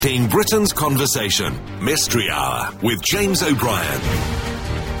Dominating Britain's conversation. Mystery Hour with James O'Brien.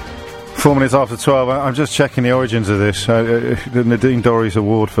 4 minutes after 12. I'm just checking the origins of this. The Nadine Dorries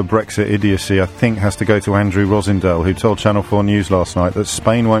Award for Brexit idiocy, I think, has to go to Andrew Rosindell, who told Channel 4 News last night that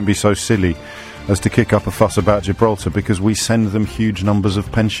Spain won't be so silly as to kick up a fuss about Gibraltar because we send them huge numbers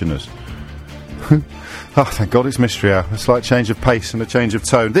of pensioners. Oh, thank God it's Mystery Hour. A slight change of pace and a change of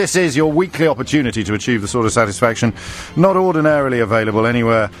tone. This is your weekly opportunity to achieve the sort of satisfaction not ordinarily available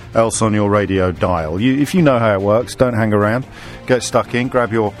anywhere else on your radio dial. If you know how it works, don't hang around. Get stuck in,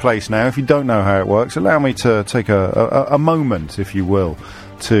 grab your place now. If you don't know how it works, allow me to take a moment, if you will,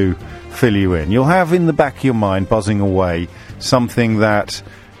 to fill you in. You'll have in the back of your mind, buzzing away, something that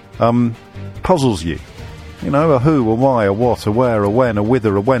puzzles you. You know, a who, a why, a what, a where, a when, a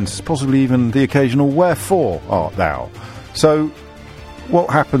whither, a whence, possibly even the occasional wherefore art thou. So,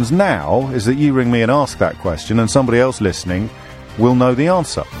 what happens now is that you ring me and ask that question, and somebody else listening will know the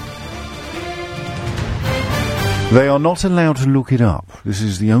answer. They are not allowed to look it up. This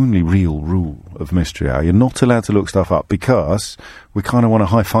is the only real rule of Mystery Hour. You're not allowed to look stuff up because we kind of want to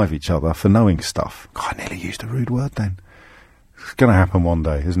high-five each other for knowing stuff. God, I nearly used a rude word then. It's going to happen one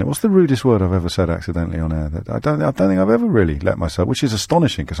day, isn't it? What's the rudest word I've ever said accidentally on air? I don't think I've ever really let myself, which is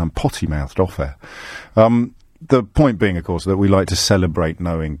astonishing because I'm potty-mouthed off air. The point being, of course, that we like to celebrate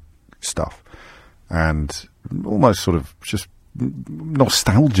knowing stuff and almost sort of just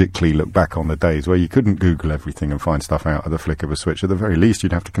nostalgically look back on the days where you couldn't Google everything and find stuff out at the flick of a switch. At the very least,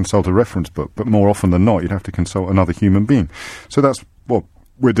 you'd have to consult a reference book, but more often than not, you'd have to consult another human being. So that's what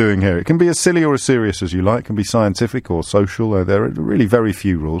we're doing here. It can be as silly or as serious as you like. It can be scientific or social. There are really very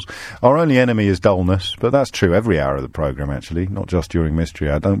few rules. Our only enemy is dullness, but that's true every hour of the programme, actually, not just during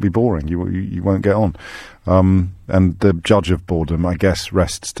Mystery Hour. Don't be boring. You won't get on. And the judge of boredom, I guess,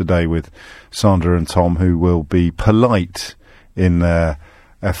 rests today with Sandra and Tom, who will be polite in their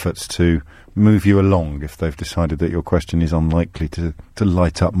efforts to move you along if they've decided that your question is unlikely to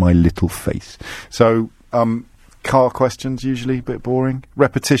light up my little face. So, car questions, usually a bit boring.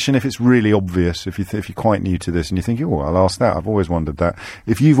 Repetition, if it's really obvious, if you're quite new to this and you think, oh, I'll ask that, I've always wondered that.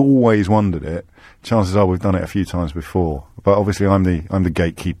 If you've always wondered it, chances are we've done it a few times before. But obviously I'm the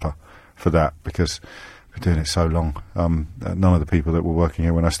gatekeeper for that because we're doing it so long. None of the people that were working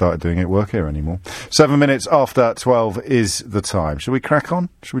here when I started doing it work here anymore. 7 minutes after 12 is the time. Shall we crack on?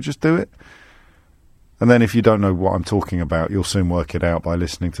 Shall we just do it? And then if you don't know what I'm talking about, you'll soon work it out by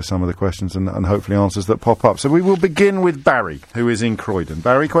listening to some of the questions and hopefully answers that pop up. So we will begin with Barry, who is in Croydon.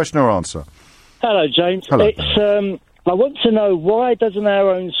 Barry, question or answer? Hello, James. Hello. I want to know, why doesn't our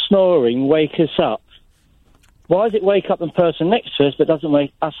own snoring wake us up? Why does it wake up the person next to us but doesn't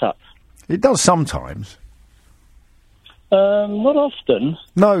wake us up? It does sometimes. Not often.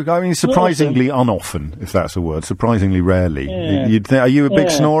 No, I mean surprisingly unoften, if that's a word. Surprisingly rarely. Yeah. Are you a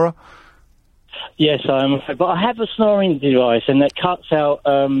big snorer? Yes, I am. But I have a snoring device, and that cuts out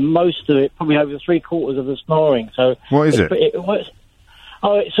most of it, probably over 3/4 of the snoring. So what is it? It works.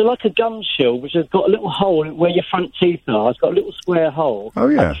 Oh, it's like a gum shield, which has got a little hole where your front teeth are. It's got a little square hole at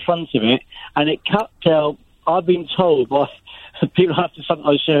the front of it, and it cuts out, I've been told by people I have to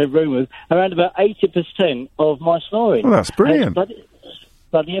sometimes share a room with, around about 80% of my snoring. Well, that's brilliant. It's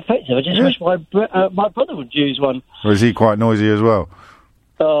bloody effective. I just wish my brother would use one. Or is he quite noisy as well?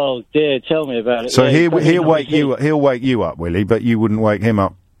 Oh dear, tell me about it. So he'll wake you up, will he? But you wouldn't wake him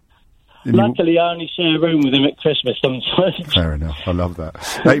up. Luckily, I only share a room with him at Christmas sometimes. Fair enough. I love that.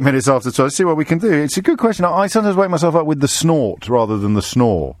 8 minutes after 12. Let's see what we can do. It's a good question. I sometimes wake myself up with the snort rather than the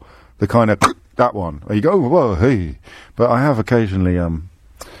snore. The kind of that one. You go, whoa, hey. But I have occasionally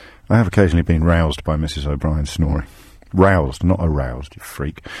been roused by Mrs. O'Brien's snoring. Roused, not aroused, you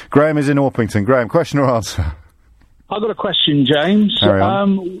freak. Graham is in Orpington. Graham, question or answer? I've got a question, James.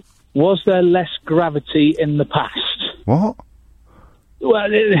 Was there less gravity in the past? What? Well,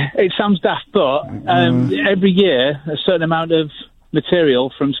 it sounds daft, but every year a certain amount of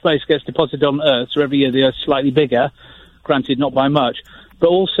material from space gets deposited on Earth, so every year they are slightly bigger, granted not by much, but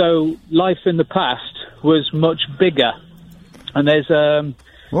also life in the past was much bigger. And there's...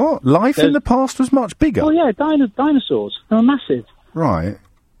 what? Life in the past was much bigger? Oh, yeah, dinosaurs. They were massive. Right.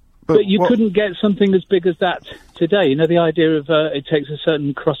 But you couldn't get something as big as that today. You know, the idea of it takes a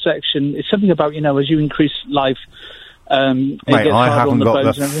certain cross-section. It's something about, as you increase life... Mate, I haven't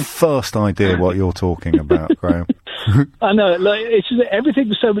got the first idea what you're talking about, Graham. I know, it's just, everything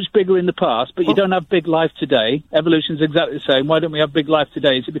was so much bigger in the past, but you don't have big life today. Evolution's exactly the same. Why don't we have big life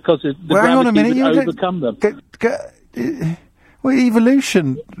today? Is it because the gravity would overcome them? Well,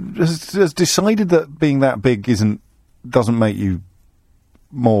 evolution has decided that being that big doesn't make you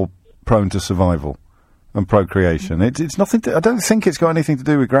more prone to survival. and procreation. It's nothing. I don't think it's got anything to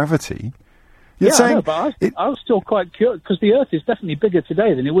do with gravity. You're saying, I know, but I was still quite curious, because the Earth is definitely bigger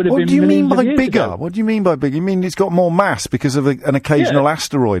today than it would have been. What do you mean by bigger? Ago. What do you mean by bigger? You mean it's got more mass because of an occasional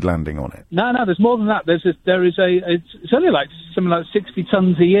asteroid landing on it? No, there's more than that. It's only like something like 60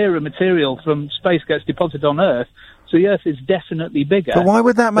 tons a year of material from space gets deposited on Earth, so the Earth is definitely bigger. But why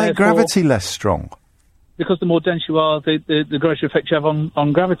would that make gravity less strong? Because the more dense you are, the greater effect you have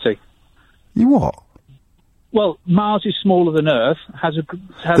on gravity. You what? Well, Mars is smaller than Earth.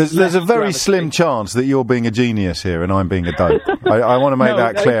 There's a very slim chance that you're being a genius here and I'm being a dope. I want to make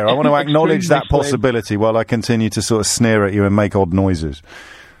that clear. I want to acknowledge that possibility while I continue to sort of sneer at you and make odd noises.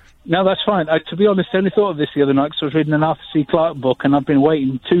 No, that's fine. To be honest, I only thought of this the other night because I was reading an Arthur C. Clarke book and I've been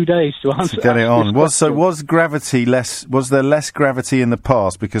waiting 2 days to answer. To get it on. Was gravity less? Was there less gravity in the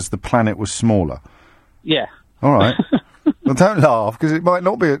past because the planet was smaller? Yeah. All right. Well, don't laugh because it might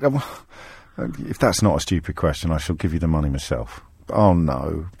not be. If that's not a stupid question, I shall give you the money myself. Oh,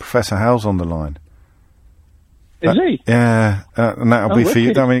 no. Professor Hal's on the line. Is he? Yeah, and that'll be for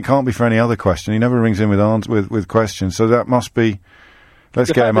you. I mean, it can't be for any other question. He never rings in with questions, so that must be...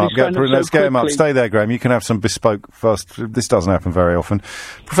 Let's get him up. Let's get him up. Stay there, Graham. You can have some bespoke first. This doesn't happen very often.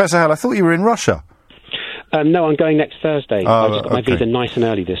 Professor Hal, I thought you were in Russia. No, I'm going next Thursday. I just got my visa nice and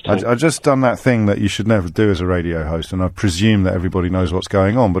early this time. I've just done that thing that you should never do as a radio host, and I presume that everybody knows what's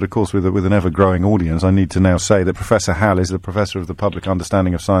going on. But of course, with an ever-growing audience, I need to now say that Professor Hal is the Professor of the Public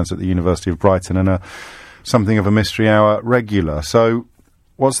Understanding of Science at the University of Brighton and something of a Mystery Hour regular. So,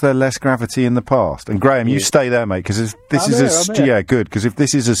 was there less gravity in the past? And Graham, you stay there, mate, because if this good. Because if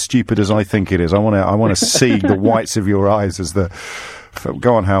this is as stupid as I think it is, I want to see the whites of your eyes as the.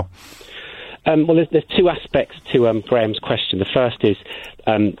 Go on, Hal. Well, there's two aspects to Graham's question. The first is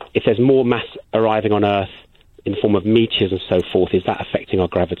if there's more mass arriving on Earth in the form of meteors and so forth, is that affecting our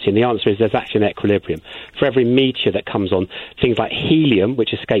gravity? And the answer is there's actually an equilibrium. For every meteor that comes on, things like helium,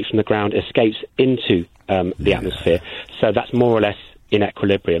 which escapes from the ground, escapes into the atmosphere. So that's more or less in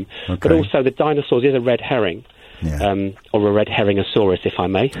equilibrium. Okay. But also the dinosaurs is a red herring, or a red herringosaurus, if I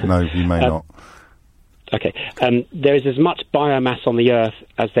may. No, you may not. Okay. There is as much biomass on the Earth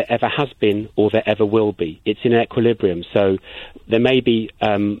as there ever has been or there ever will be. It's in equilibrium. So there may be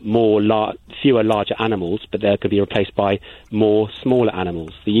fewer larger animals, but they're going to be replaced by more smaller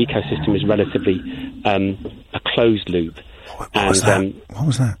animals. The ecosystem is relatively a closed loop. What was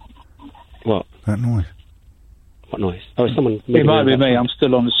that? What? That noise. What noise? Oh, someone... It might be me. I'm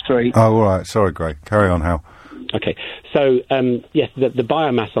still on the street. Oh, all right. Sorry, Greg. Carry on, Hal. Okay, so yes, the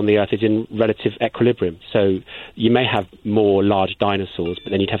biomass on the Earth is in relative equilibrium. So you may have more large dinosaurs, but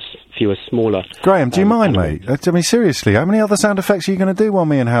then you'd have fewer smaller. Graham, do you mind, mate? I mean, seriously, how many other sound effects are you going to do while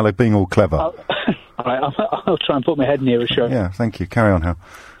me and Hal are being all clever? All right, I'll try and put my head near a show. Yeah, thank you. Carry on, Hal.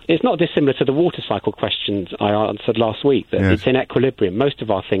 It's not dissimilar to the water cycle questions I answered last week, that it's in equilibrium. Most of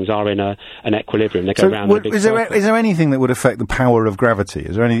our things are in an equilibrium. They go around in a big cycle. Is there anything that would affect the power of gravity?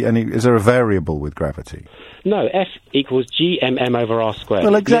 Is there is there a variable with gravity? No, F equals GMM over R squared.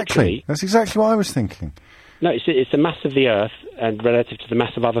 Well, exactly. Literally, that's exactly what I was thinking. No, it's the mass of the Earth and relative to the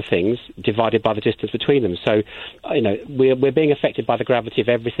mass of other things divided by the distance between them. So, we're being affected by the gravity of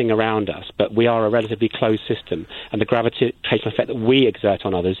everything around us, but we are a relatively closed system, and the gravitational effect that we exert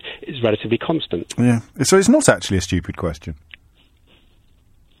on others is relatively constant. Yeah. So it's not actually a stupid question.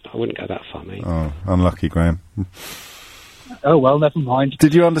 I wouldn't go that far, mate. Oh, unlucky, Graham. Oh, well, never mind.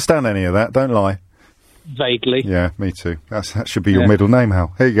 Did you understand any of that? Don't lie. Vaguely. Yeah, me too. That should be your middle name,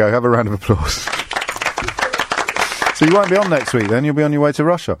 Hal. Here you go. Have a round of applause. So you won't be on next week, then? You'll be on your way to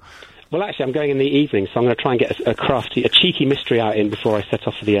Russia? Well, actually, I'm going in the evening, so I'm going to try and get a cheeky mystery out in before I set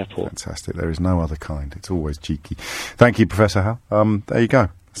off for the airport. Fantastic. There is no other kind. It's always cheeky. Thank you, Professor Hal. There you go.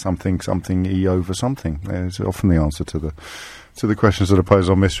 Something E over something. There's often the answer to the questions that are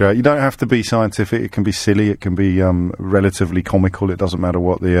posed on Mystery Hour. You don't have to be scientific. It can be silly. It can be relatively comical. It doesn't matter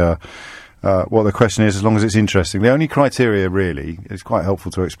what the question is, as long as it's interesting. The only criteria, really, it's quite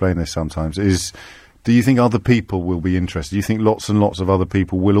helpful to explain this sometimes, is... Do you think other people will be interested? Do you think lots and lots of other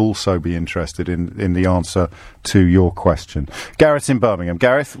people will also be interested in the answer to your question? Gareth in Birmingham.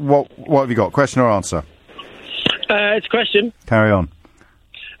 Gareth, what have you got? Question or answer? It's a question. Carry on.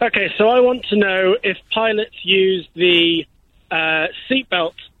 Okay, so I want to know if pilots use the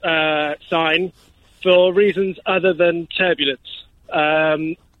seatbelt sign for reasons other than turbulence.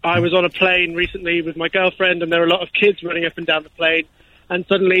 I was on a plane recently with my girlfriend, and there were a lot of kids running up and down the plane. And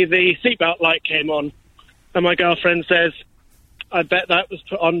suddenly the seatbelt light came on. And my girlfriend says, I bet that was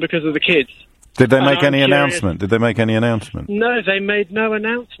put on because of the kids. Did they make any announcement? No, they made no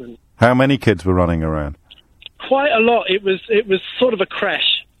announcement. How many kids were running around? Quite a lot. It was sort of a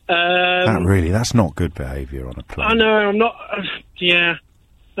crash. That's not good behaviour on a plane. I know, I'm not... yeah.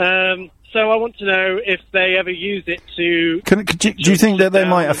 So I want to know if they ever use it to... Do you think that they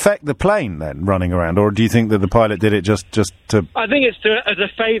might affect the plane, then, running around? Or do you think that the pilot did it just to... I think it's as a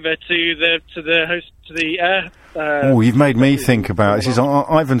favour to the host, to the air... you've made me think about it.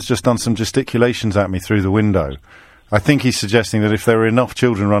 Ivan's just done some gesticulations at me through the window. I think he's suggesting that if there are enough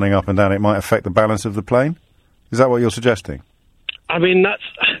children running up and down, it might affect the balance of the plane. Is that what you're suggesting? I mean, that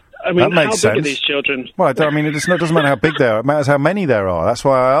makes sense. How big are these children? Well, it doesn't matter how big they are. It matters how many there are. That's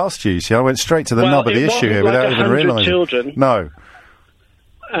why I asked you. See, I went straight to the nub of the issue here without even realising. Children. No.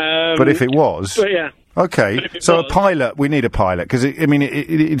 But if it was... But yeah. Okay, so a pilot, we need a pilot, because,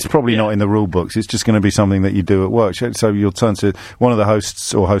 it's probably not in the rule books. It's just going to be something that you do at work. So you'll turn to one of the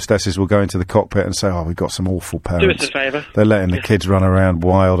hosts or hostesses will go into the cockpit and say, we've got some awful parents. Do us a favour. They're letting the kids run around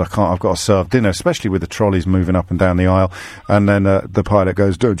wild. I've got to serve dinner, especially with the trolleys moving up and down the aisle. And then the pilot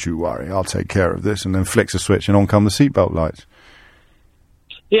goes, don't you worry, I'll take care of this, and then flicks a switch and on come the seatbelt lights.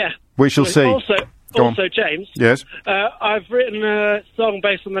 Yeah. We shall see. Also, James. Yes? I've written a song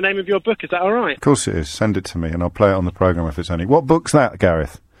based on the name of your book. Is that all right? Of course it is. Send it to me and I'll play it on the programme if it's any. What book's that,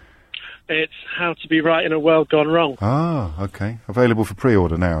 Gareth? It's How to Be Right in a World Gone Wrong. Ah, okay. Available for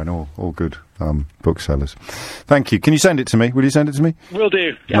pre-order now in all good booksellers. Thank you. Can you send it to me? Will you send it to me? Will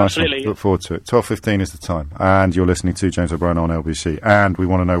do. Nice Absolutely. One. Look forward to it. 12:15 is the time. And you're listening to James O'Brien on LBC. And we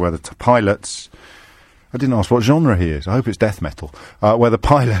want to know whether pilots... I didn't ask what genre he is. I hope it's death metal. Whether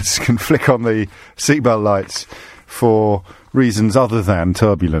pilots can flick on the seatbelt lights for reasons other than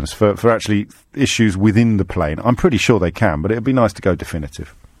turbulence, for actually issues within the plane. I'm pretty sure they can, but it would be nice to go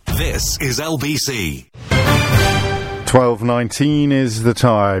definitive. This is LBC. 12:19 is the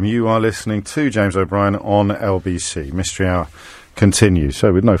time. You are listening to James O'Brien on LBC. Mystery Hour continues.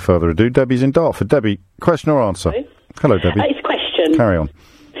 So with no further ado, Debbie's in Dartford. Debbie, question or answer? Hello, Debbie. It's a question. Carry on.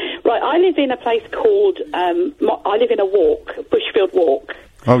 Right, I live in a place called, I live in a walk, Bushfield Walk.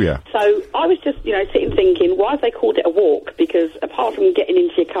 Oh, yeah. So I was just, sitting thinking, why have they called it a walk? Because apart from getting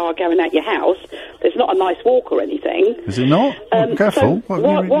into your car, going out your house, there's not a nice walk or anything. Is it not? Careful.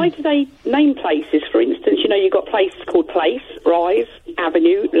 So why do they name places? For instance, you've got places called Place, Rise,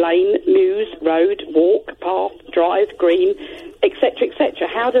 Avenue, Lane, Mews, Road, Walk, Path, Drive, Green, etc., etc.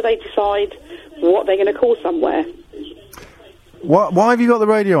 How do they decide what they're going to call somewhere? Why have you got the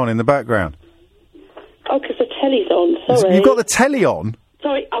radio on in the background? Oh, because the telly's on, sorry. You've got the telly on?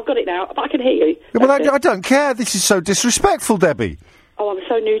 Sorry, I've got it now, but I can hear you. Yeah, well, I don't care. This is so disrespectful, Debbie. Oh, I'm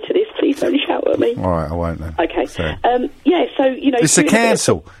so new to this. Please don't shout at me. All right, I won't then. Okay. So. It's a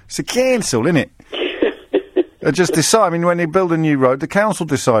cancel. It's a cancel, isn't it? Just decide. When you build a new road, the council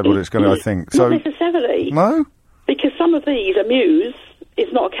decide what it's going to, I think. Not necessarily. No? Because some of these are Mews.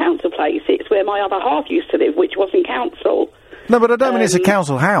 It's not a council place. It's where my other half used to live, which wasn't council. No, but I don't mean it's a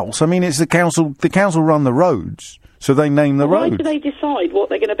council house. I mean it's the council. The council run the roads, so they name the roads. Why do they decide what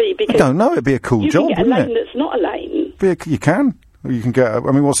they're going to be? Because I don't know. It'd be a cool job, wouldn't it? You can get a lane that's not a lane. You can. You can get.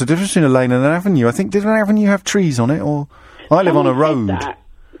 What's the difference between a lane and an avenue? I think, did an avenue have trees on it, or I live on a road? That,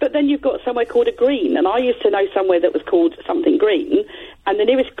 but then you've got somewhere called a green, and I used to know somewhere that was called something green, and the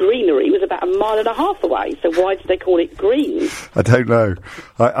nearest greenery was about 1.5 miles away. So why did they call it green? I don't know.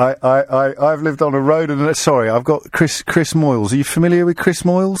 I've lived on a road, and sorry, I've got Chris Moyles. Are you familiar with Chris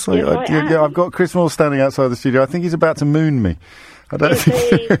Moyles? Yes, I've got Chris Moyles standing outside the studio. I think he's about to moon me. I don't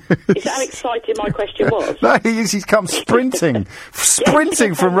think... Is that how exciting my question was? No, he's come sprinting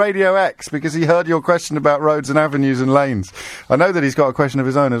from Radio X because he heard your question about roads and avenues and lanes. I know that he's got a question of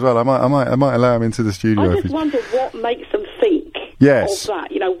his own as well. I might allow him into the studio. I just wonder what makes them think of that.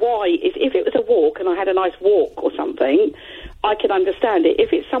 Why? If it was a walk and I had a nice walk or something, I could understand it.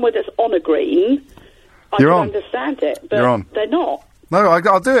 If it's somewhere that's on a green, I can understand it. But they're not. No,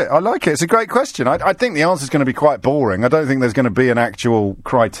 I'll do it. I like it. It's a great question. I think the answer's going to be quite boring. I don't think there's going to be an actual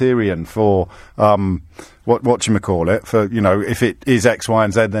criterion for whatchamacallit, for, if it is X, Y,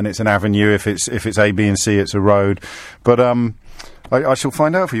 and Z, then it's an avenue. If it's A, B, and C, it's a road. But I shall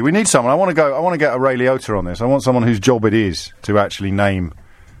find out for you. We need someone. I want to get a Ray Liotta on this. I want someone whose job it is to actually name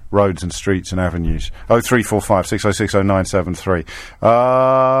roads and streets and avenues. 0345 6060 973.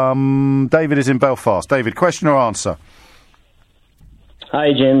 David is in Belfast. David, question or answer?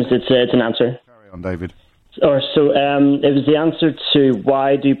 Hi, James. It's an answer. Carry on, David. It was the answer to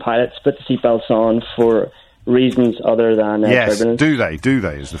why do pilots put the seatbelts on for reasons other than turbulence. Do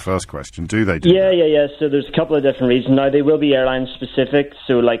they is the first question. Do they Yeah. So there's a couple of different reasons. Now, they will be airline specific,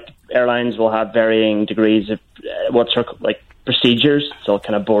 so airlines will have varying degrees of procedures. It's all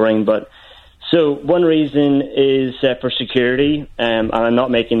kind of boring, but so one reason is for security, and I'm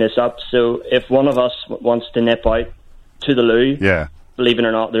not making this up. So if one of us wants to nip out to the loo, believe it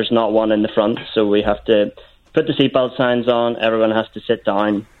or not, there's not one in the front, so we have to put the seatbelt signs on. Everyone has to sit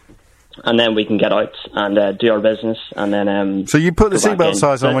down, and then we can get out and do our business. And then so you put the seatbelt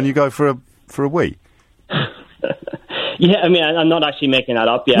signs on when you go for a wee. Yeah, I mean, I'm not actually making that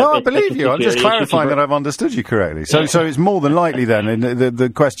up yet. No, I believe you. I'm just clarifying that I've understood you correctly. So it's more than likely then,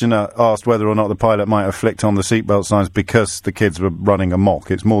 the questioner asked whether or not the pilot might have flicked on the seatbelt signs because the kids were running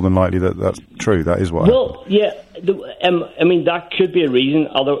amok. It's more than likely that that's true. That is what happened. Well, yeah, I mean, that could be a reason.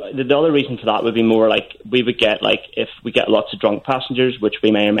 The other reason for that would be more like we would get, like, if we get lots of drunk passengers, which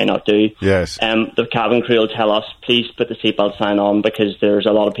we may or may not do. Yes. The cabin crew will tell us, please put the seatbelt sign on because there's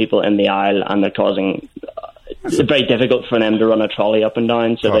a lot of people in the aisle and they're causing... It's very difficult for them to run a trolley up and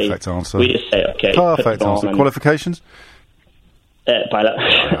down, so Perfect answer. We just say, okay. Perfect answer. Qualifications? Pilot.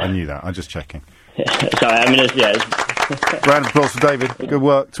 I knew that. I'm just checking. Sorry, I mean, Round of applause for David. Good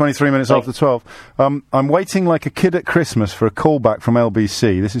work. 23 minutes after 12. I'm waiting like a kid at Christmas for a callback from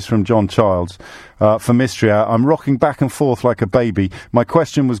LBC. This is from John Childs for Mystery Hour. I'm rocking back and forth like a baby. My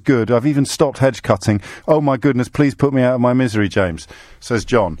question was good. I've even stopped hedge cutting. Oh, my goodness, please put me out of my misery, James, says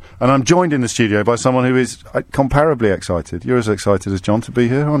John. And I'm joined in the studio by someone who is comparably excited. You're as excited as John to be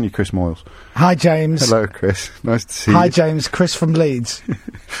here, aren't you, Chris Moyles? Hi, James. Hello, Chris. Nice to see you. Hi, James. Chris from Leeds.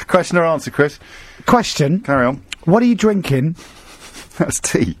 Question or answer, Chris? Question. Carry on. What are you drinking? That's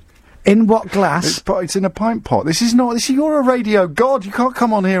tea. In what glass? It's in a pint pot. You're a radio god. You can't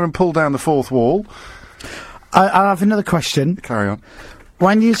come on here and pull down the fourth wall. I have another question. Carry on.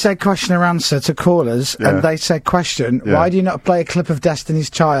 When you say question or answer to callers, and they say question, why do you not play a clip of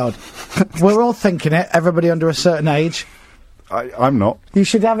Destiny's Child? We're all thinking it, everybody under a certain age. I'm not. You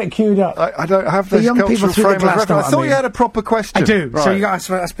should have it queued up. I don't have the young people cultural through frame the glass. of reference. I thought you had a proper question. I do. Right. So you got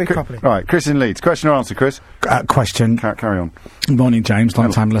to speak properly. Right, Chris in Leeds. Question or answer, Chris? Question. Carry on. Good morning, James.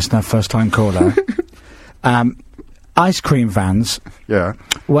 Long time listener, first time caller. Ice cream vans. Yeah.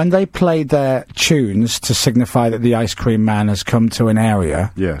 When they play their tunes to signify that the ice cream man has come to an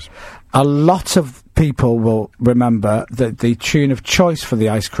area. Yes. A lot of people will remember that the tune of choice for the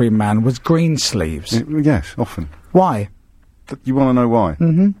ice cream man was Greensleeves. Yes, often. Why? You want to know why?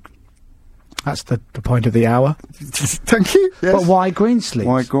 Mm-hmm. That's the point of the hour. Thank you. Yes. But why Greensleeves?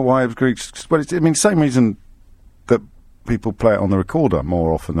 Why Greensleeves? Well, same reason that people play it on the recorder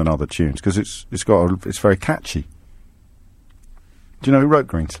more often than other tunes, because it's very catchy. Do you know who wrote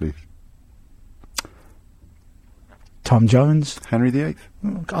Greensleeves? Tom Jones. Henry VIII. Oh,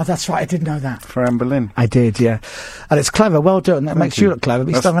 God, that's right, I did know that. For Anne Boleyn. I did, yeah. And it's clever, well done. That makes you look clever,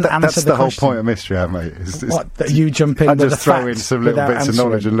 but you still haven't answered the question. That's the whole point of Mystery Hour, mate. What, that you jump in with the facts? I just throw in some little bits of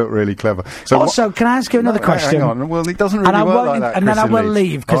knowledge and look really clever. So also, can I ask you another question? Hang on, well, it doesn't really work like that, and then I will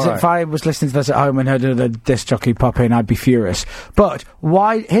Leeds. leave, because if I was listening to this at home and heard the disc jockey pop in, I'd be furious. But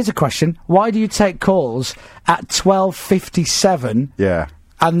why, here's a question, why do you take calls at 12:57? Yeah.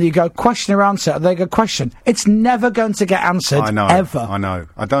 And you go question or answer, and they go question. It's never going to get answered. I know. Ever. I know.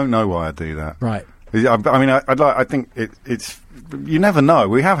 I don't know why I do that. Right. I mean, I think it's. You never know.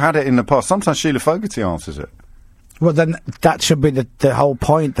 We have had it in the past. Sometimes Sheila Fogarty answers it. Well, then that should be the whole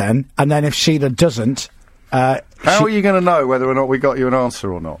point. Then, and then if Sheila doesn't, how are you going to know whether or not we got you an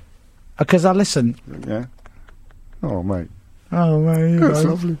answer or not? Because I listen. Yeah. Oh, mate. Oh, mate, that's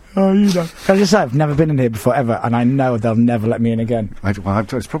lovely. Oh, you know. Can I just say, I've never been in here before, ever, and I know they'll never let me in again.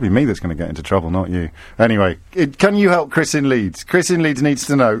 It's probably me that's going to get into trouble, not you. Anyway, can you help Chris in Leeds? Chris in Leeds needs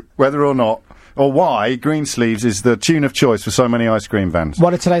to know whether or not, or why, Greensleeves is the tune of choice for so many ice cream vans.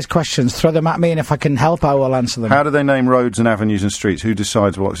 What are today's questions? Throw them at me, and if I can help, I will answer them. How do they name roads and avenues and streets? Who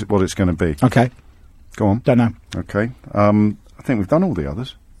decides what it's going to be? Okay. Go on. Don't know. Okay. I think we've done all the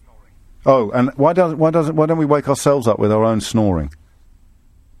others. Oh, and why don't we wake ourselves up with our own snoring?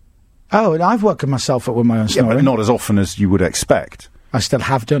 Oh, and I've woken myself up with my own snoring. Yeah, but not as often as you would expect. I still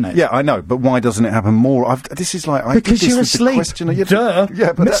have done it. Yeah, I know, but why doesn't it happen more? This is like... Because you're asleep. Duh.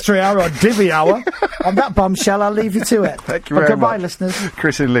 Yeah, but Mystery Hour or Divvy Hour. On that bombshell, I'll leave you to it. Thank you very much. Goodbye, listeners.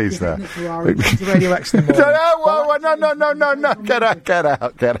 Chris in Leeds there. Radio X in the No, get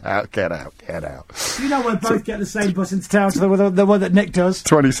out. You know we'll both get the same bus into town, so the one that Nick does.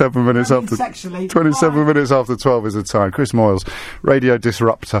 27 minutes after... Sexually. 27 minutes after 12 is the time. Chris Moyles, radio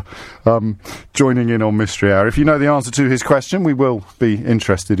disruptor, joining in on Mystery Hour. If you know the answer to his question, we will be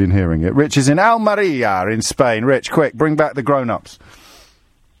interested in hearing it. Rich is in Almeria in Spain. Rich, quick, bring back the grown-ups.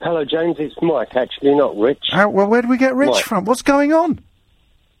 Hello, James. It's Mike, actually, not Rich. Where do we get Rich Mike. from? What's going on?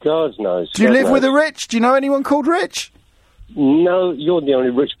 God knows. Do you live with a Rich? Do you know anyone called Rich? No, you're the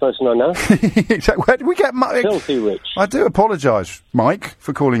only rich person I know. Where do we get Mike? Filthy rich. I do apologise, Mike,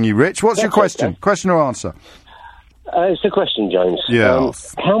 for calling you Rich. What's your question? Okay. Question or answer? It's a question, James. Yeah.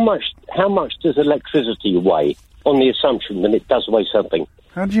 How much does electricity weigh? on the assumption that it does weigh something.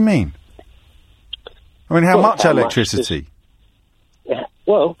 How do you mean? I mean, how much electricity?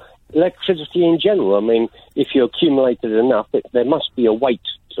 Well, electricity in general. I mean, if you accumulated enough, there must be a weight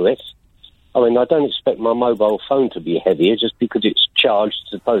to it. I mean, I don't expect my mobile phone to be heavier just because it's charged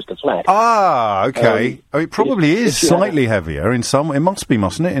as opposed to flat. Ah, okay. It probably is slightly heavier in some... It must be,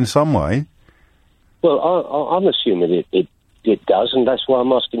 mustn't it, in some way? Well, I'm assuming it does, and that's why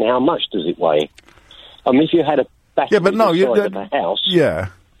I'm asking how much does it weigh? I mean, if you had a battery of a house... Yeah.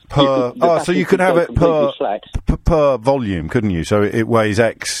 So you could have it per volume, couldn't you? So it weighs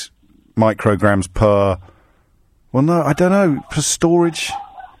X micrograms per... Well, no, I don't know. Per storage...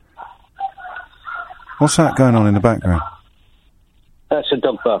 What's that going on in the background? That's a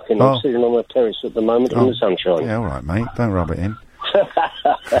dog barking. I'm sitting on the terrace at the moment in the sunshine. Yeah, all right, mate. Don't rub it in.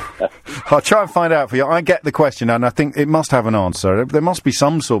 I'll try and find out for you. I get the question, and I think it must have an answer. There must be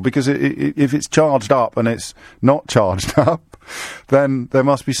some sort, because if it's charged up and it's not charged up, then there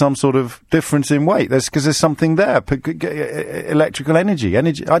must be some sort of difference in weight. Because there's something there. Electrical energy.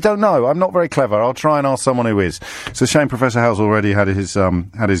 I don't know. I'm not very clever. I'll try and ask someone who is. It's a shame Professor Howell's already had his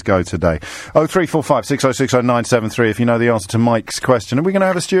go today. 0345 606 0973 if you know the answer to Mike's question. Are we going to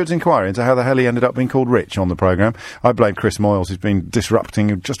have a steward's inquiry into how the hell he ended up being called Rich on the programme? I blame Chris Moyles, who's been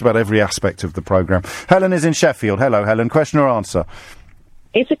disrupting just about every aspect of the programme. Helen is in Sheffield. Hello, Helen. Question or answer?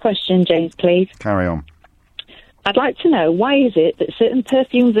 It's a question, James, please. Carry on. I'd like to know, why is it that certain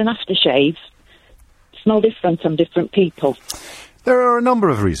perfumes and aftershaves smell different on different people? There are a number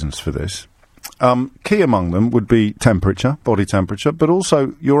of reasons for this. Key among them would be temperature, body temperature, but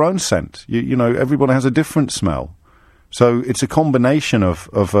also your own scent. You know, everybody has a different smell. So it's a combination of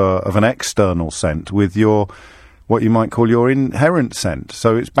an external scent with your... what you might call your inherent scent.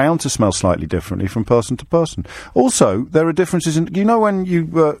 So it's bound to smell slightly differently from person to person. Also, there are differences in... You know when you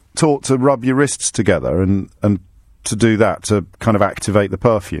were taught to rub your wrists together and to do that, to kind of activate the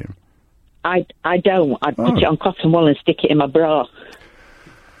perfume? I don't. I'd put it on cotton wool and stick it in my bra.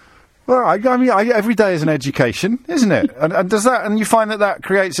 Well, I mean, every day is an education, isn't it? and does that... And you find that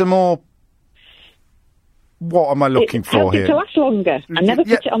creates a more... What am I looking for here? It helps it to last longer. I never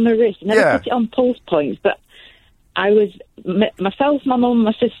put it on my wrist. I never put it on pulse points, but... myself, my mum and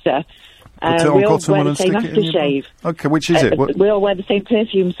my sister, we all wear the same aftershave. Okay, which is it? We all wear the same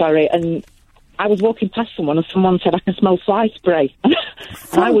perfume, and I was walking past someone and someone said, I can smell fly spray. And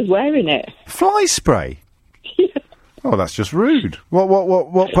I was wearing it. Fly spray? Yeah. Oh, that's just rude.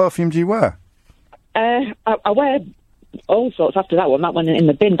 What perfume do you wear? I wear all sorts after that one. That one in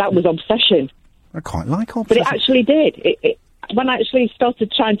the bin, that was Obsession. I quite like Obsession. But it actually did. When I actually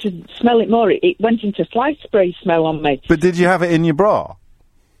started trying to smell it more, it went into fly spray smell on me. But did you have it in your bra?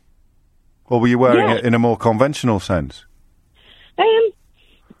 Or were you wearing it in a more conventional sense?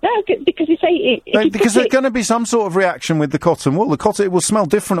 No, because you say... because there's going to be some sort of reaction with the cotton wool. It will smell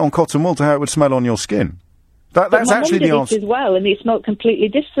different on cotton wool to how it would smell on your skin. That's actually the answer. As well, and it smelled completely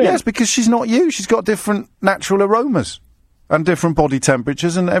different. Yes, because she's not you. She's got different natural aromas. And different body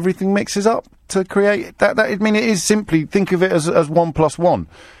temperatures, and everything mixes up to create that. I mean, it is simply, think of it as 1 + 1,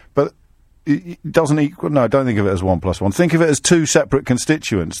 but it doesn't equal. No, don't think of it as 1 + 1. Think of it as two separate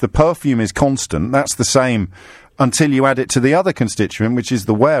constituents. The perfume is constant. That's the same until you add it to the other constituent, which is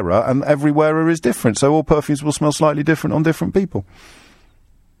the wearer, and every wearer is different. So all perfumes will smell slightly different on different people.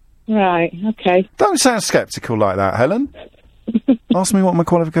 Right. Okay. Don't sound sceptical like that, Helen. Ask me what my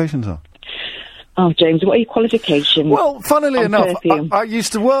qualifications are. Oh, James, what are your qualifications? Well, funnily enough, I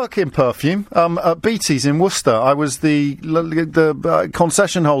used to work in perfume at Beatty's in Worcester. I was the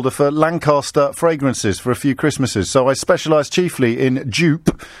concession holder for Lancaster fragrances for a few Christmases. So I specialised chiefly in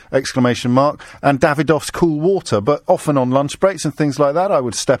Dupe, ! And Davidoff's Cool Water. But often on lunch breaks and things like that, I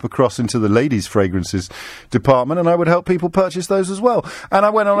would step across into the ladies' fragrances department and I would help people purchase those as well. And I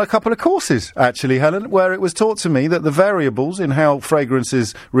went on a couple of courses, actually, Helen, where it was taught to me that the variables in how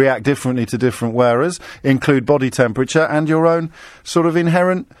fragrances react differently to different wearers include body temperature and your own sort of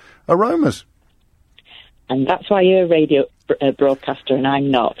inherent aromas. And that's why you're a radio broadcaster and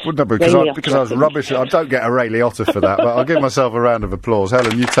I'm not. Well, no, because I was rubbish. I don't get a Ray Liotta for that, but I'll give myself a round of applause.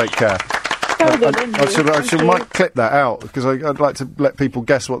 Helen, you take care. I might clip that out because I'd like to let people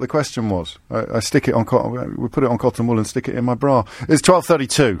guess what the question was. I stick it on we put it on cotton wool and stick it in my bra. It's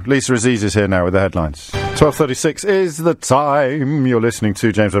 12:32. Lisa Aziz is here now with the headlines. 12:36 is the time. You're listening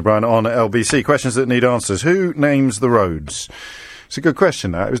to James O'Brien on LBC. Questions that need answers. Who names the roads? It's a good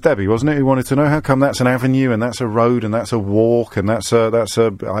question, that. It was Debbie, wasn't it, who wanted to know how come that's an avenue and that's a road and that's a walk and that's a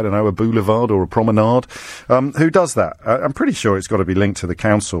I don't know, a boulevard or a promenade. Who does that? I'm pretty sure it's got to be linked to the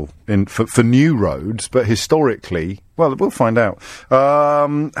council for new roads, but historically, well, we'll find out.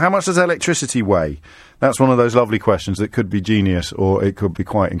 How much does electricity weigh? That's one of those lovely questions that could be genius or it could be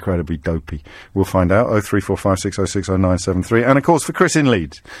quite incredibly dopey. We'll find out. 03456060973. And, of course, for Chris in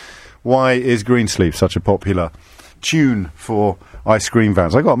Leeds, why is Greensleeve such a popular tune for ice cream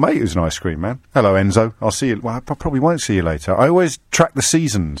vans? I got a mate who's an ice cream man. Hello, Enzo. I'll see you. Well, I probably won't see you later. I always track the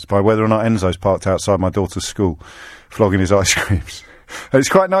seasons by whether or not Enzo's parked outside my daughter's school flogging his ice creams. And it's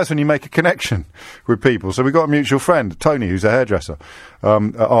quite nice when you make a connection with people. So we've got a mutual friend, Tony, who's a hairdresser,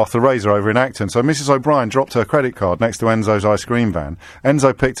 at Arthur Razor over in Acton. So Mrs. O'Brien dropped her credit card next to Enzo's ice cream van.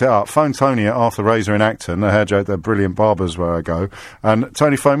 Enzo picked it up, phoned Tony at Arthur Razor in Acton, the hairdresser, the brilliant barbers where I go, and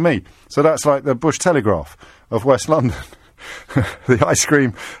Tony phoned me. So that's like the Bush Telegraph of West London. The ice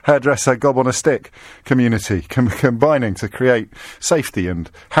cream hairdresser gob on a stick community combining to create safety and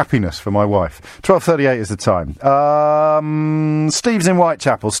happiness for my wife. 12:38 is the time. Steve's in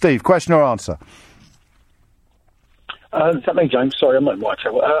Whitechapel. Steve, question or answer? Is that me, James? Sorry, I'm not in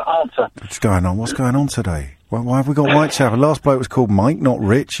Whitechapel. Answer. What's going on? What's going on today? Why have we got Whitechapel? Last bloke was called Mike, not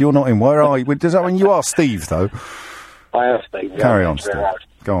Rich. You're not in. Where are you? Does that mean you are Steve, though? I am Steve. Carry on, Steve.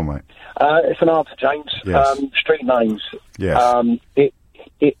 Go on, mate. It's an answer, James. Yes. Street names. Yes. It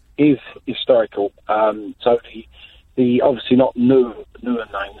is historical. So the obviously not newer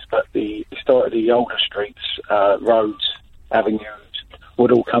names, but the older streets, roads, avenues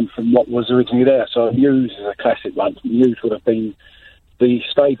would all come from what was originally there. So Mews is a classic one. Mews would have been the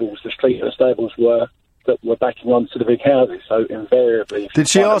stables, the street and the stables that were backing onto the big houses. So invariably, did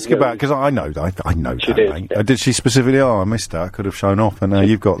she ask about? Because I know that. She did. Mate. Did she specifically? Oh, I missed that. I could have shown off. And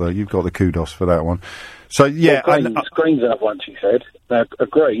you've got the kudos for that one. So yeah, well, green's another one. She said. Now, a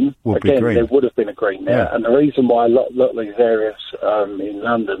green again. There would have been a green there, and the reason why a lot of these areas in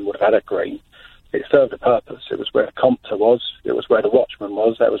London would have had a green, it served a purpose. It was where the Compter was. It was where the Watchman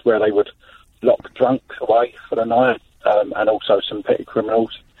was. That was where they would lock drunks away for the night, and also some petty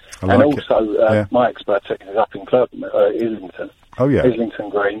criminals. And also, my expertise is up in Islington. Oh, yeah. Islington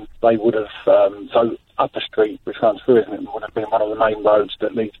Green. They would have, so Upper Street, which runs through Islington, would have been one of the main roads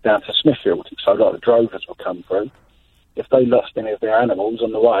that leads down to Smithfield. So a lot of drovers would come through. If they lost any of their animals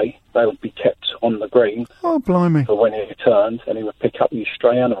on the way, they would be kept on the green. Oh, blimey. For when he returned, and he would pick up these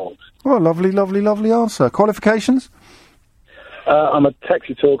stray animals. Oh, lovely, lovely, lovely answer. Qualifications? I'm a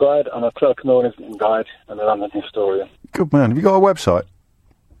taxi tour guide, I'm a clerk and Islington guide, and a London historian. Good man. Have you got a website?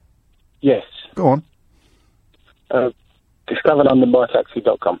 Yes. Go on.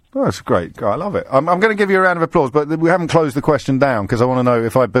 DiscoverLondonByTaxi.com. Oh, that's great. I love it. I'm going to give you a round of applause, but we haven't closed the question down because I want to know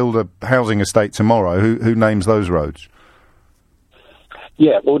if I build a housing estate tomorrow, who names those roads?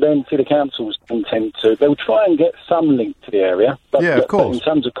 Yeah, well then, see, the councils intend to. They'll try and get some link to the area. But, of course. But in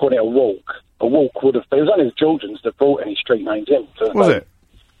terms of calling it a walk would have. It was only the Georgians that brought any street names in. So was it?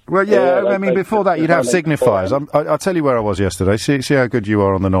 Well, yeah, I mean, before that, you'd have signifiers. I'll tell you where I was yesterday. See how good you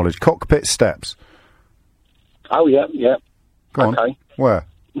are on the knowledge. Cockpit Steps. Oh, yeah. Go on. Where?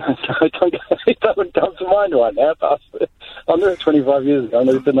 It doesn't come to mind right now, but I knew it 25 years ago. I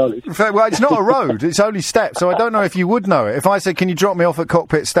knew the knowledge. Well, it's not a road. It's only steps, so I don't know if you would know it. If I said, can you drop me off at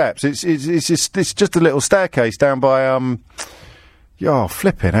Cockpit Steps? It's just a little staircase down by, Oh,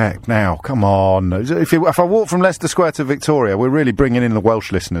 flipping heck now, come on. If I walk from Leicester Square to Victoria, we're really bringing in the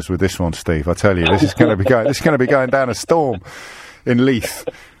Welsh listeners with this one, Steve, I tell you. This is going to be going down a storm in Leith.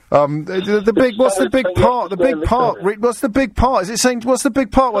 What's the big part? Is it St. What's the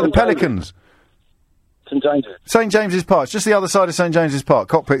big part where the Pelicans? St. James's. St. James's Park. It's just the other side of St. James's Park.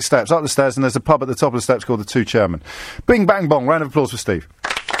 Cockpit Steps, up the stairs, and there's a pub at the top of the steps called the Two Chairmen. Bing, bang, bong. Round of applause for Steve.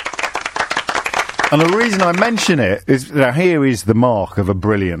 And the reason I mention it is, now here is the mark of a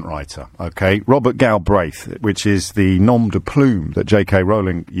brilliant writer, okay? Robert Galbraith, which is the nom de plume that J.K.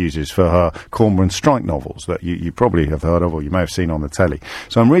 Rowling uses for her Cormoran Strike novels that you probably have heard of or you may have seen on the telly.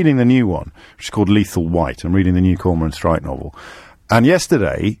 So I'm reading the new one, which is called Lethal White. I'm reading the new Cormoran Strike novel. And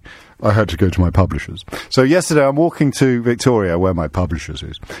yesterday, I had to go to my publishers. So yesterday I'm walking to Victoria, where my publishers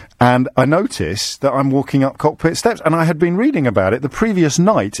is, and I notice that I'm walking up Cockpit Steps, and I had been reading about it the previous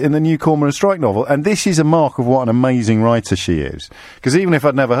night in the new Cormoran Strike novel, and this is a mark of what an amazing writer she is. Because even if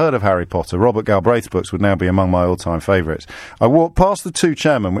I'd never heard of Harry Potter, Robert Galbraith's books would now be among my all-time favourites. I walked past the Two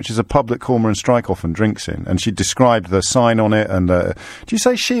Chairmen, which is a pub that Cormoran Strike often drinks in, and she described the sign on it, and do you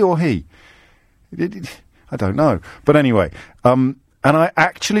say she or he? I don't know. But anyway, and I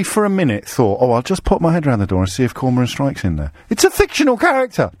actually, for a minute, thought, I'll just pop my head around the door and see if Cormoran Strike's in there. It's a fictional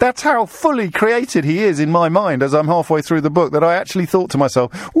character. That's how fully created he is in my mind as I'm halfway through the book, that I actually thought to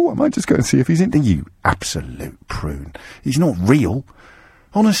myself, I might just go and see if he's in there. You absolute prune. He's not real.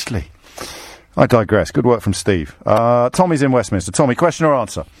 Honestly. I digress. Good work from Steve. Tommy's in Westminster. Tommy, question or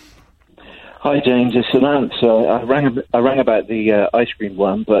answer? Hi, James. It's an answer. I rang about the ice cream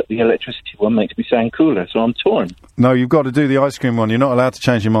one, but the electricity one makes me sound cooler, so I'm torn. No, you've got to do the ice cream one. You're not allowed to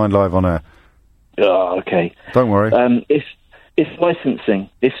change your mind live on air. Oh, okay. Don't worry. It's licensing.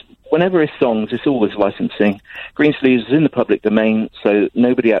 Whenever it's songs, it's always licensing. Greensleeves is in the public domain, so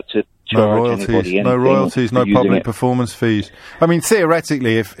nobody had to charge anybody anything. No royalties, no public performance fees. I mean,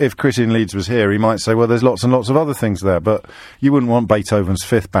 theoretically, if Chris in Leeds was here, he might say, well, there's lots and lots of other things there, but you wouldn't want Beethoven's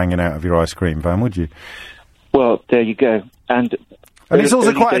Fifth banging out of your ice cream van, would you? Well, there you go. And it's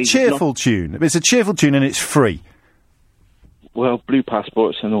also quite a cheerful tune. It's a cheerful tune and it's free. Well, blue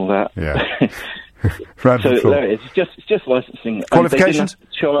passports and all that. Yeah. So there it is. It's just licensing. Qualifications? They didn't have to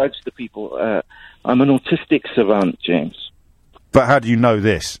charge the people. I'm an autistic savant, James. But how do you know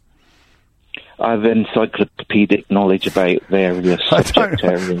this? I have encyclopedic knowledge about various subject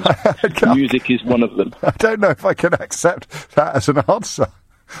areas. Music is one of them. I don't know if I can accept that as an answer.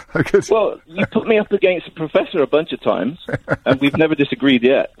 Well, you put me up against a professor a bunch of times, and we've never disagreed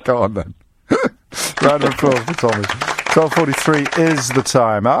yet. Go on, then. Round of applause for Thomas. 12:43 is the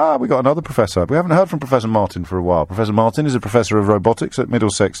time. We got another professor. We haven't heard from Professor Martin for a while. Professor Martin is a professor of robotics at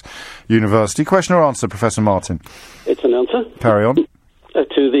Middlesex University. Question or answer, Professor Martin? It's an answer. Carry on.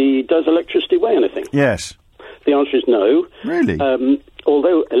 Does electricity weigh anything? Yes. The answer is no. Really?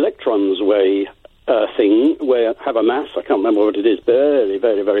 Although electrons weigh have a mass, I can't remember what it is, very,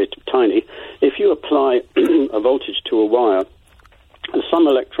 very, very tiny. If you apply a voltage to a wire, some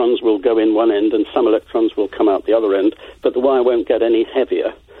electrons will go in one end and some electrons will come out the other end, but the wire won't get any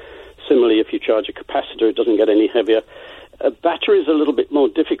heavier. Similarly, if you charge a capacitor, it doesn't get any heavier. A battery is a little bit more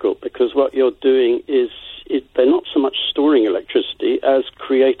difficult because what you're doing is they're not so much storing electricity as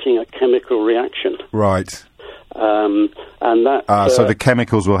creating a chemical reaction. Right. And that... so the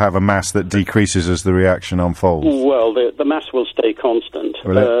chemicals will have a mass that decreases as the reaction unfolds? Well, the mass will stay constant.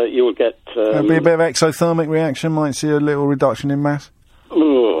 You will get... There'll be a bit of exothermic reaction, might see a little reduction in mass?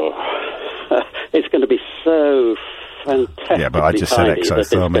 It's going to be so fantastic. Yeah, but I just said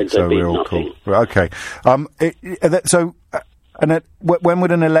exothermic, so we're all cool. Okay. When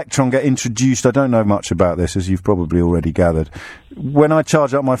would an electron get introduced? I don't know much about this, as you've probably already gathered. When I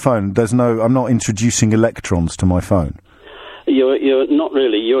charge up my phone, I'm not introducing electrons to my phone. You're not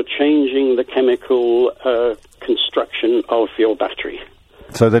really. You're changing the chemical construction of your battery.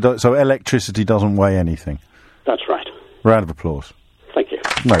 So electricity doesn't weigh anything. That's right. Round of applause. Thank you.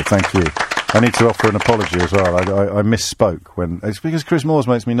 No, thank you. I need to offer an apology as well. I misspoke it's because Chris Moores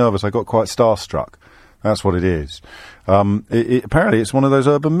makes me nervous. I got quite starstruck. That's what it is. Apparently, it's one of those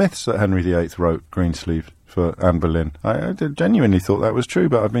urban myths that Henry VIII wrote Greensleeve for Anne Boleyn. I genuinely thought that was true,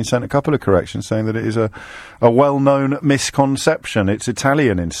 but I've been sent a couple of corrections saying that it is a well-known misconception. It's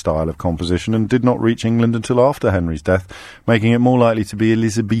Italian in style of composition and did not reach England until after Henry's death, making it more likely to be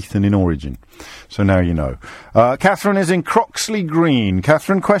Elizabethan in origin. So now you know. Catherine is in Croxley Green.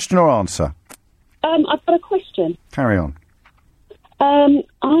 Catherine, question or answer? I've got a question. Carry on. I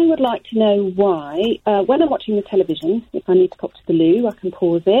would like to know why, when I'm watching the television, if I need to pop to the loo, I can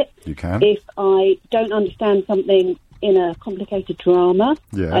pause it. You can. If I don't understand something in a complicated drama,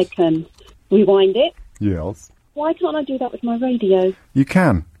 yes, I can rewind it. Yes. Why can't I do that with my radio? You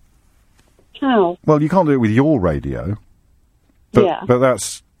can. How? Well, you can't do it with your radio. But, yeah. But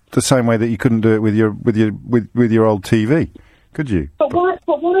that's the same way that you couldn't do it with your old TV, could you? But why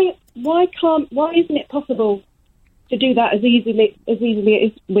isn't it possible to do that as easily as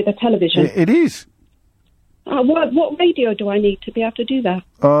with a television? It is. What radio do I need to be able to do that?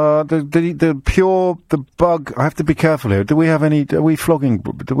 The bug. I have to be careful here. Do we have any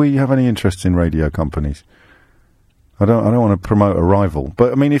interest in radio companies? I don't want to promote a rival,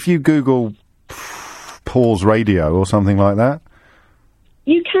 but I mean, if you Google pause radio or something like that,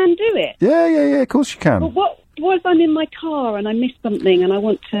 you can do it. Yeah. Of course you can. Well, what if I'm in my car and I miss something and I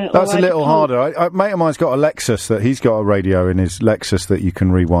want to... That's a little harder. A mate of mine's got a Lexus he's got a radio in his Lexus that you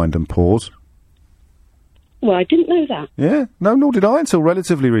can rewind and pause. Well, I didn't know that. Yeah, no, nor did I until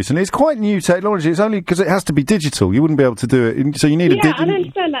relatively recently. It's quite new technology. It's only because it has to be digital. You wouldn't be able to do it, so you need a digital... Yeah, I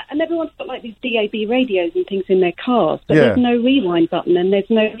understand that. And everyone's got like these DAB radios and things in their cars, but there's no rewind button, and there's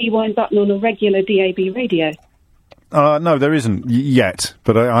no rewind button on a regular DAB radio. No, there isn't yet,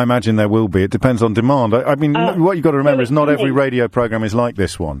 but I imagine there will be. It depends on demand. I mean, what you've got to remember is not every radio programme is like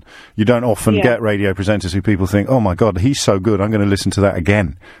this one. You don't often get radio presenters who people think, oh my God, he's so good, I'm going to listen to that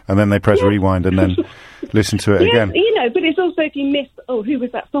again. And then they press rewind and then listen to it again. But it's also if you miss, who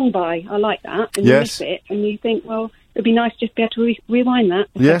was that song by? I like that. And you miss it, and you think, well, it'd be nice just to be able to rewind that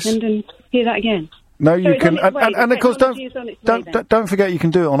a second and hear that again. No, you can, and of course, don't forget you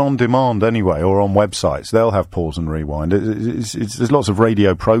can do it on demand anyway, or on websites. They'll have pause and rewind. There's lots of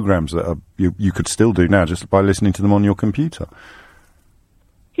radio programs that you could still do now just by listening to them on your computer.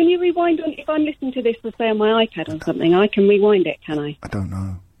 Can you rewind if I'm listening to this, let's say on my iPad or something? I can rewind it, can I? I don't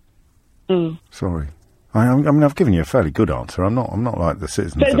know. Oh, sorry. I mean, I've given you a fairly good answer. I'm not like the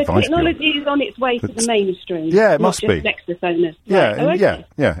citizens of Icefield. So the technology is on its way to the mainstream. Yeah, it must be. Nexus owners. Yeah, right.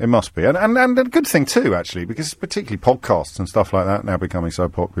 yeah, it must be. And a good thing too, actually, because particularly podcasts and stuff like that now becoming so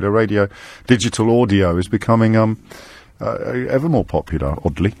popular. Radio, digital audio is becoming ever more popular.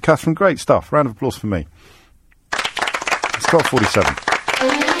 Oddly, Catherine, great stuff. Round of applause for me. It's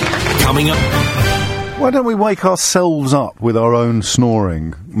 12:47. Coming up. Why don't we wake ourselves up with our own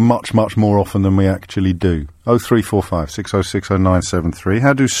snoring much, much more often than we actually do? 0345 6060 973.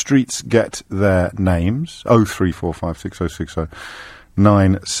 How do streets get their names? 0345 6060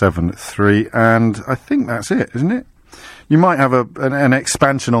 973. And I think that's it, isn't it? You might have an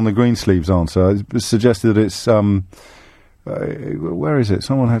expansion on the Greensleeves answer. It's suggested that it's... where is it?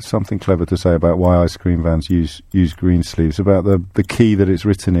 Someone had something clever to say about why ice cream vans use Greensleeves, about the key that it's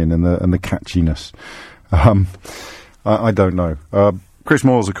written in and the catchiness. I don't know. Chris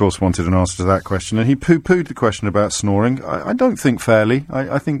Moyles, of course, wanted an answer to that question, and he poo-pooed the question about snoring. I don't think fairly.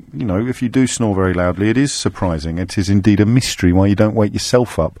 I think, if you do snore very loudly, it is surprising. It is indeed a mystery why you don't wake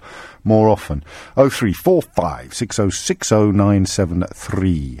yourself up more often. 0345 6060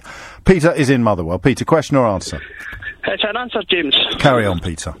 973. Peter is in Motherwell. Peter, question or answer? It's an answer, James. Carry on,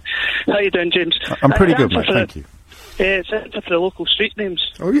 Peter. How you doing, James? I'm pretty good, mate. Thank you. It's an answer for the local street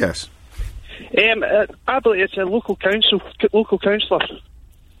names. Oh, yes. I believe it's a local councillor.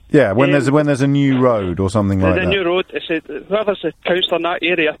 Yeah, when there's a new road or something like that. There's a new road. It's whoever's a councillor in that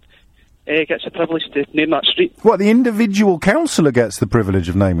area gets the privilege to name that street. What, the individual councillor gets the privilege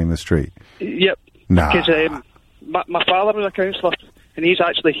of naming the street? Yep. Nah. Because my father was a councillor, and he was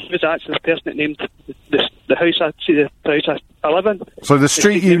actually the person that named the house I live in. So the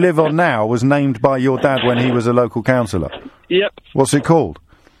street you live on now was named by your dad when he was a local councillor? Yep. What's it called?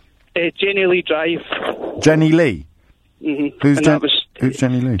 Jenny Lee Drive. Jenny Lee? Mm-hmm. Who's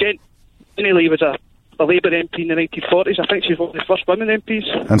Jenny Lee? Jenny Lee was a Labour MP in the 1940s. I think she was one of the first women MPs.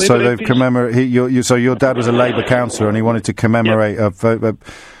 And Labour so they've commemorated... So your dad was a Labour councillor and he wanted to commemorate... Yep.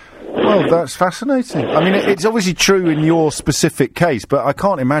 Well, that's fascinating. I mean, it's obviously true in your specific case, but I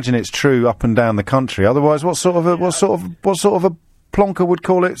can't imagine it's true up and down the country. Otherwise, what sort of a plonker would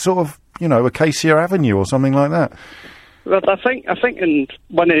call it? Sort of, Acacia Avenue or something like that. Well, I think in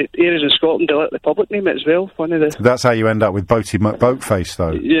one of the areas in Scotland they let the public name it as well. That's how you end up with Boatface,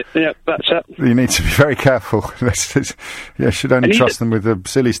 though. Yeah, that's it. You need to be very careful. Should only trust them with the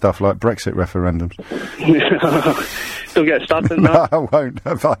silly stuff like Brexit referendums. Don't get started. No, I won't.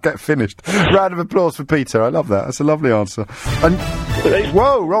 I'll get finished. Round of applause for Peter. I love that. That's a lovely answer. And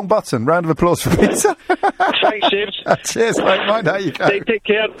whoa, wrong button. Round of applause for Peter. Thanks, James. Cheers, mate. Mind how you go. Take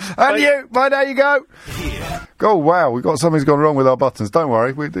care. And Bye. you. Mind how you go. Oh, wow. Something's gone wrong with our buttons. Don't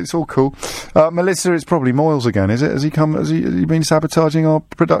worry. It's all cool. Melissa, it's probably Moyles again, is it? Has he been sabotaging our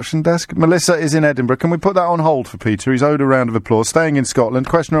production desk? Melissa is in Edinburgh. Can we put that on hold for Peter? He's owed a round of applause. Staying in Scotland.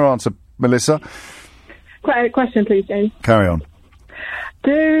 Question or answer, Melissa? Question, please, James. Carry on.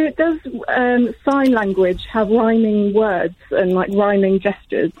 Does sign language have rhyming words and, rhyming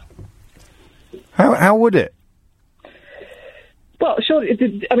gestures? How would it? Well, sure.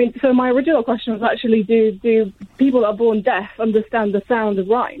 So my original question was actually, do people that are born deaf understand the sound of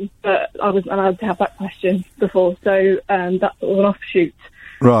rhyme? But I wasn't allowed to have that question before, so that's sort of an offshoot.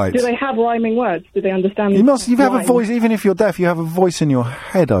 Right. Do they have rhyming words? Do they understand? You have a voice, even if you're deaf, you have a voice in your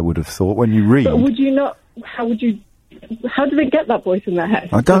head, I would have thought, when you read. But would you not, how do they get that voice in their head?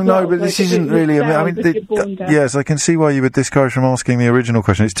 I don't know, but this isn't really, yes, I can see why you were discouraged from asking the original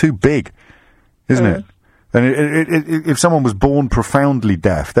question. It's too big, isn't it? And if someone was born profoundly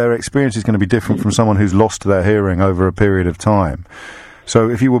deaf, their experience is going to be different from someone who's lost their hearing over a period of time. So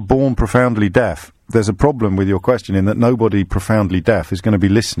if you were born profoundly deaf, there's a problem with your question in that nobody profoundly deaf is going to be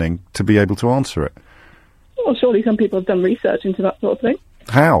listening to be able to answer it. Well, surely some people have done research into that sort of thing.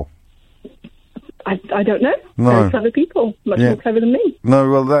 How? I don't know. No. Very clever people, much more clever than me. No,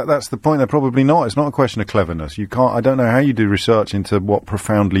 well, that's the point. They're probably not. It's not a question of cleverness. I don't know how you do research into what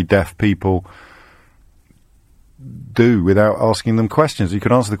profoundly deaf people do without asking them questions. You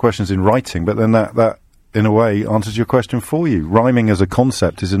could answer the questions in writing, but then that in a way answers your question for you. Rhyming as a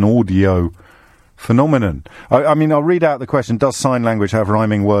concept is an audio phenomenon. I mean, I'll read out the question, does sign language have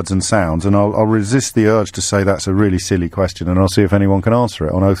rhyming words and sounds? And I'll resist the urge to say that's a really silly question, and I'll see if anyone can answer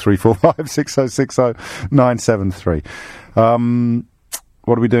it on 0345 6060 973.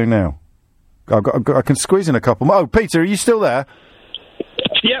 What are we doing now? I can squeeze in a couple more. Oh, Peter, are you still there?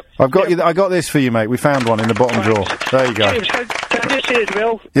 Yep. I've got you. I got this for you, mate. We found one in the bottom drawer. There you go. James, can I just say as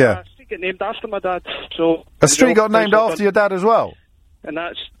well? Yeah. A street got named after my dad. So a street got named after your dad as well? And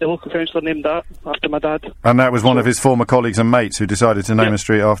that's the local councillor named that after my dad. And that was one of his former colleagues and mates who decided to name a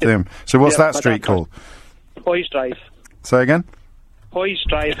street after him. So what's that street called? Hoyes Drive. Say again? Hoyes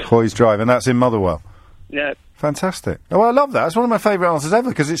Drive. Hoyes Drive, and that's in Motherwell. Yeah. Fantastic. Oh, I love that. It's one of my favourite answers ever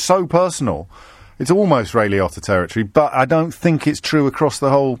because it's so personal. It's almost Ray Liotta territory, but I don't think it's true across the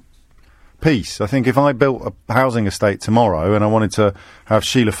whole piece. I think if I built a housing estate tomorrow and I wanted to have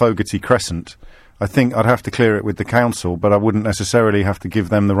Sheila Fogarty Crescent, I think I'd have to clear it with the council, but I wouldn't necessarily have to give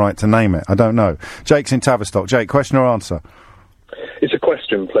them the right to name it. I don't know. Jake's in Tavistock. Jake, question or answer? It's a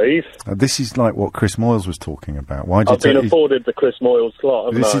question, please. This is like what Chris Moyles was talking about. Why I've been afforded the Chris Moyles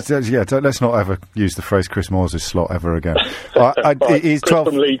slot, haven't I? Let's not ever use the phrase Chris Moyles' slot ever again. It is Chris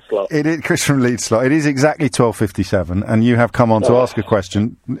from Leeds slot. It is Chris from Leeds slot. It is exactly 12:57, and you have come on to ask a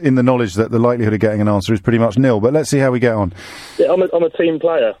question in the knowledge that the likelihood of getting an answer is pretty much nil. But let's see how we get on. Yeah, I'm a team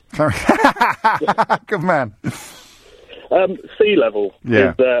player. Good man. Sea level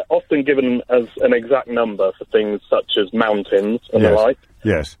is often given as an exact number for things such as mountains and the like.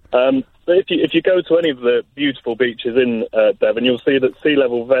 Yes. But if you go to any of the beautiful beaches in Devon, you'll see that sea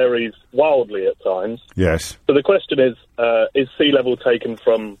level varies wildly at times. Yes. So the question is sea level taken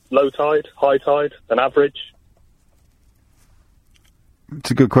from low tide, high tide, an average?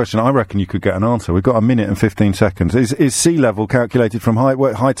 It's a good question. I reckon you could get an answer. We've got a minute and 15 seconds. Is sea level calculated from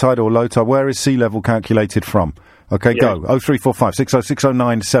high tide or low tide? Where is sea level calculated from? Okay, go. 0345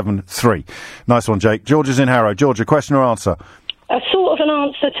 6060973. Nice one, Jake. George is in Harrow. George, a question or answer? A sort of an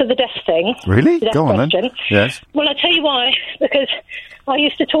answer to the deaf thing. Really? The deaf Go on question. then. Yes. Well, I'll tell you why. Because I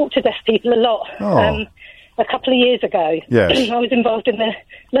used to talk to deaf people a lot a couple of years ago. Yes. I was involved in the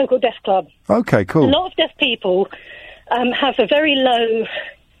local deaf club. Okay, cool. A lot of deaf people have a very low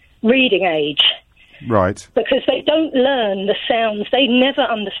reading age. Right. Because they don't learn the sounds. They never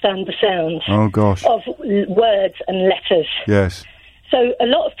understand the sounds of words and letters. Yes. So a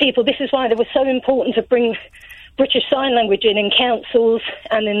lot of people, this is why it was so important to bring British Sign Language in councils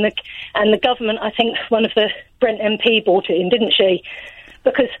and in the government. I think one of the Brent MP brought it in, didn't she?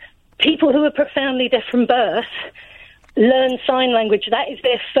 Because people who are profoundly deaf from birth learn sign language. That is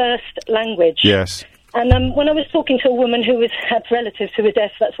their first language. Yes. And when I was talking to a woman who had relatives who were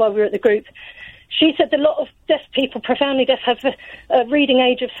deaf, that's why we were at the group, she said a lot of deaf people, profoundly deaf, have a reading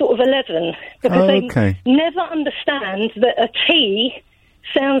age of sort of 11 because they never understand that a T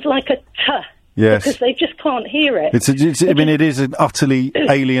sounds like a T. Yes. Because they just can't hear it. It is an utterly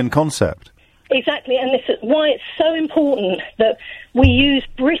alien concept. Exactly, and this is why it's so important that we use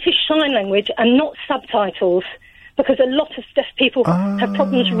British Sign Language and not subtitles, because a lot of deaf people have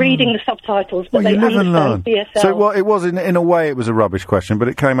problems reading the subtitles, but they understand BSL. So it was, in a way, it was a rubbish question, but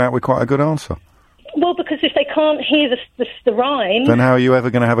it came out with quite a good answer. Well, because if they can't hear the rhyme... Then how are you ever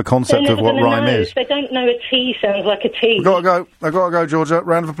going to have a concept of what rhyme is? If they don't know a T sounds like a T. I've got to go, Georgia.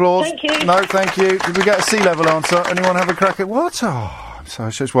 Round of applause. Thank you. No, thank you. Did we get a sea level answer? Anyone have a crack at what? So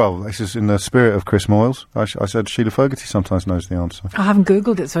this is in the spirit of Chris Moyles. I said Sheila Fogarty sometimes knows the answer. I haven't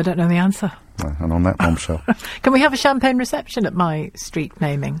Googled it, so I don't know the answer. And on that bombshell. Can we have a champagne reception at my street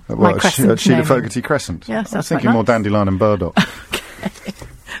naming? My crescent Sheila naming. Fogarty Crescent. Yes, I was thinking more Dandelion and Burdock.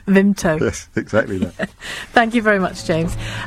 Vimto. Yes, exactly that. Thank you very much, James.